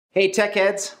Hey tech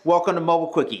heads, welcome to Mobile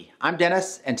Quickie. I'm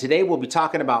Dennis, and today we'll be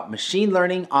talking about machine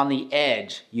learning on the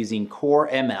edge using Core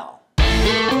ML.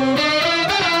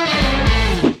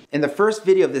 In the first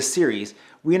video of this series,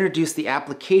 we introduced the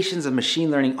applications of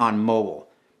machine learning on mobile.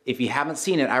 If you haven't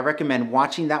seen it, I recommend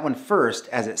watching that one first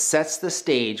as it sets the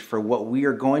stage for what we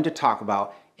are going to talk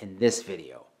about in this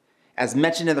video. As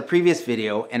mentioned in the previous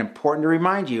video, and important to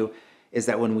remind you, is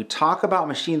that when we talk about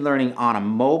machine learning on a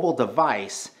mobile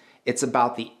device, it's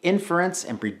about the inference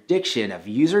and prediction of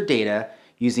user data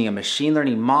using a machine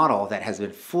learning model that has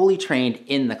been fully trained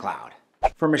in the cloud.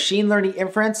 For machine learning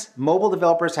inference, mobile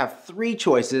developers have three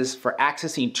choices for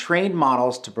accessing trained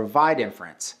models to provide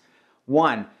inference.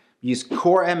 1. Use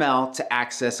Core ML to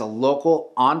access a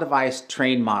local on-device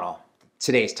trained model,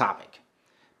 today's topic.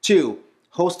 2.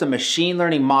 Host a machine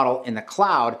learning model in the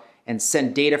cloud and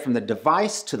send data from the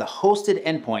device to the hosted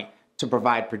endpoint to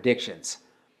provide predictions.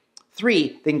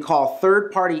 3, they can call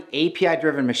third-party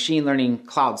API-driven machine learning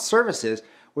cloud services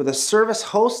where the service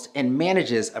hosts and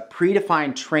manages a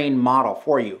predefined trained model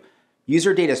for you.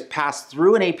 User data is passed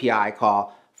through an API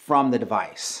call from the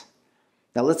device.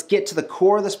 Now let's get to the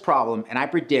core of this problem, and I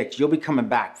predict you'll be coming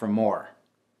back for more.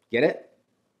 Get it?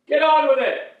 Get on with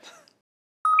it!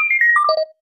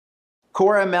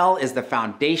 Core ML is the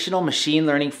foundational machine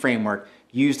learning framework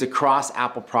used across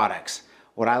Apple products,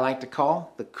 what I like to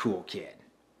call the cool kid.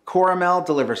 Core ML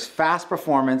delivers fast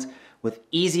performance with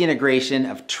easy integration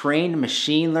of trained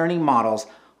machine learning models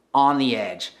on the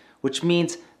edge, which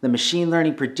means the machine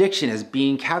learning prediction is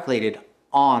being calculated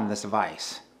on this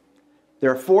device. There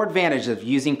are 4 advantages of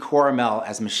using Core ML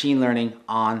as machine learning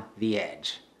on the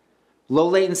edge. Low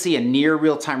latency and near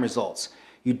real-time results.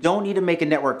 You don't need to make a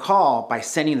network call by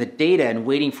sending the data and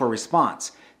waiting for a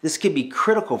response. This could be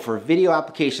critical for video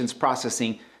applications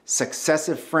processing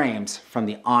successive frames from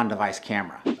the on-device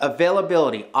camera.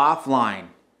 Availability offline.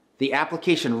 The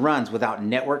application runs without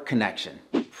network connection.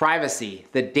 Privacy.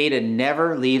 The data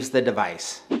never leaves the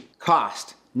device.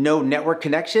 Cost. No network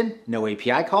connection, no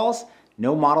API calls,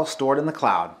 no model stored in the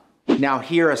cloud. Now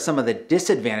here are some of the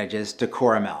disadvantages to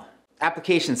Core ML.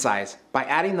 Application size. By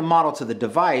adding the model to the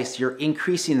device, you're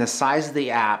increasing the size of the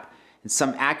app, and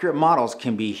some accurate models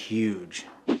can be huge.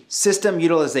 System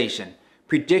utilization.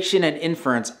 Prediction and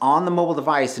inference on the mobile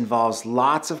device involves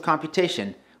lots of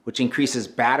computation, which increases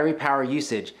battery power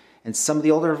usage, and some of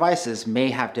the older devices may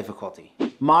have difficulty.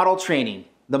 Model training.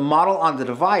 The model on the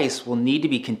device will need to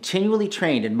be continually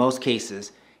trained in most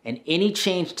cases, and any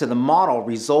change to the model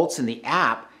results in the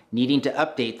app needing to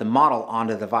update the model on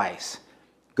the device.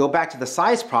 Go back to the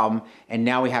size problem, and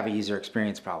now we have a user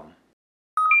experience problem.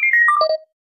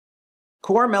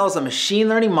 Core ML is a machine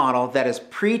learning model that is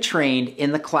pre-trained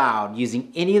in the cloud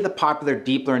using any of the popular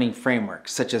deep learning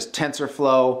frameworks such as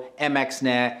TensorFlow,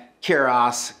 MXNet,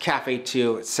 Keras,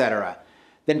 Caffe2, etc.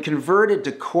 Then converted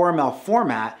to Core ML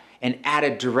format and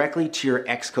added directly to your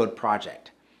Xcode project.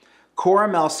 Core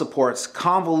ML supports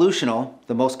convolutional,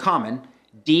 the most common,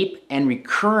 deep and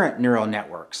recurrent neural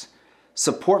networks,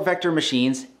 support vector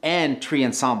machines, and tree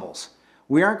ensembles.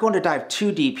 We aren't going to dive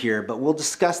too deep here, but we'll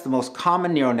discuss the most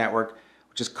common neural network,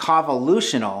 which is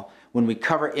convolutional, when we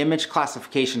cover image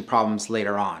classification problems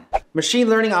later on. Machine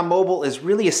learning on mobile is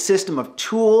really a system of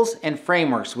tools and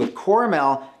frameworks with Core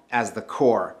ML as the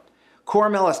core. Core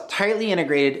ML is tightly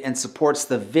integrated and supports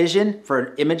the vision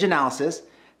for image analysis,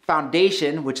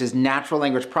 foundation, which is natural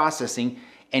language processing,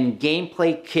 and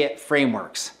gameplay kit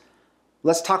frameworks.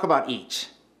 Let's talk about each.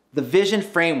 The vision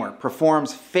framework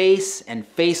performs face and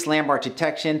face landmark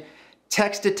detection,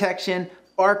 text detection,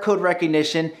 barcode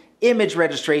recognition, image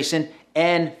registration,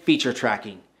 and feature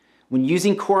tracking. When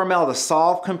using Core ML to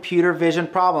solve computer vision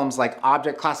problems like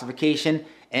object classification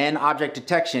and object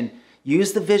detection,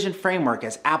 use the vision framework,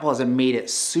 as Apple has made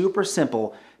it super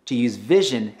simple to use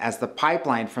vision as the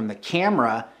pipeline from the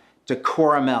camera to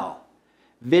Core ML.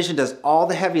 Vision does all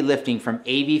the heavy lifting from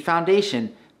AV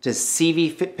foundation to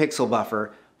CV pixel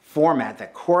buffer format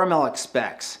that Core ML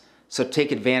expects, so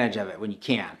take advantage of it when you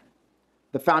can.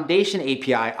 The Foundation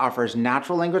API offers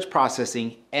natural language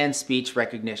processing and speech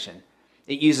recognition.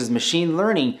 It uses machine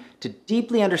learning to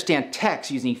deeply understand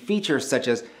text using features such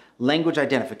as language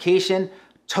identification,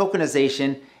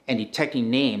 tokenization, and detecting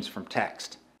names from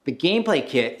text. The Gameplay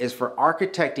Kit is for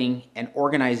architecting and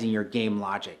organizing your game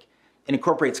logic. It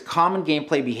incorporates common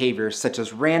gameplay behaviors such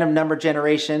as random number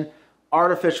generation,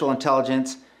 artificial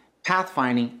intelligence,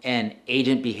 pathfinding, and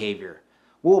agent behavior.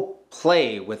 We'll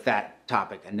play with that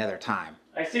topic another time.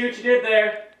 I see what you did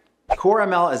there. Core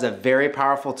ML is a very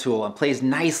powerful tool and plays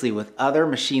nicely with other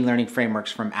machine learning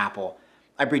frameworks from Apple.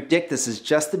 I predict this is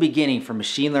just the beginning for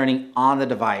machine learning on the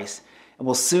device, and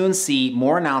we'll soon see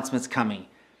more announcements coming.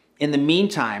 In the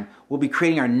meantime, we'll be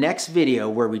creating our next video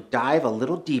where we dive a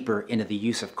little deeper into the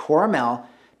use of Core ML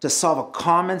to solve a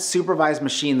common supervised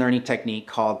machine learning technique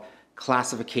called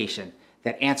classification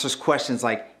that answers questions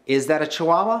like, is that a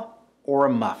chihuahua or a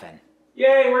muffin?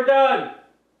 Yay, we're done!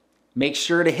 Make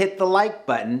sure to hit the like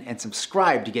button and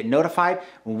subscribe to get notified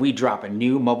when we drop a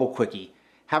new mobile quickie.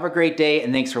 Have a great day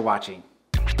and thanks for watching.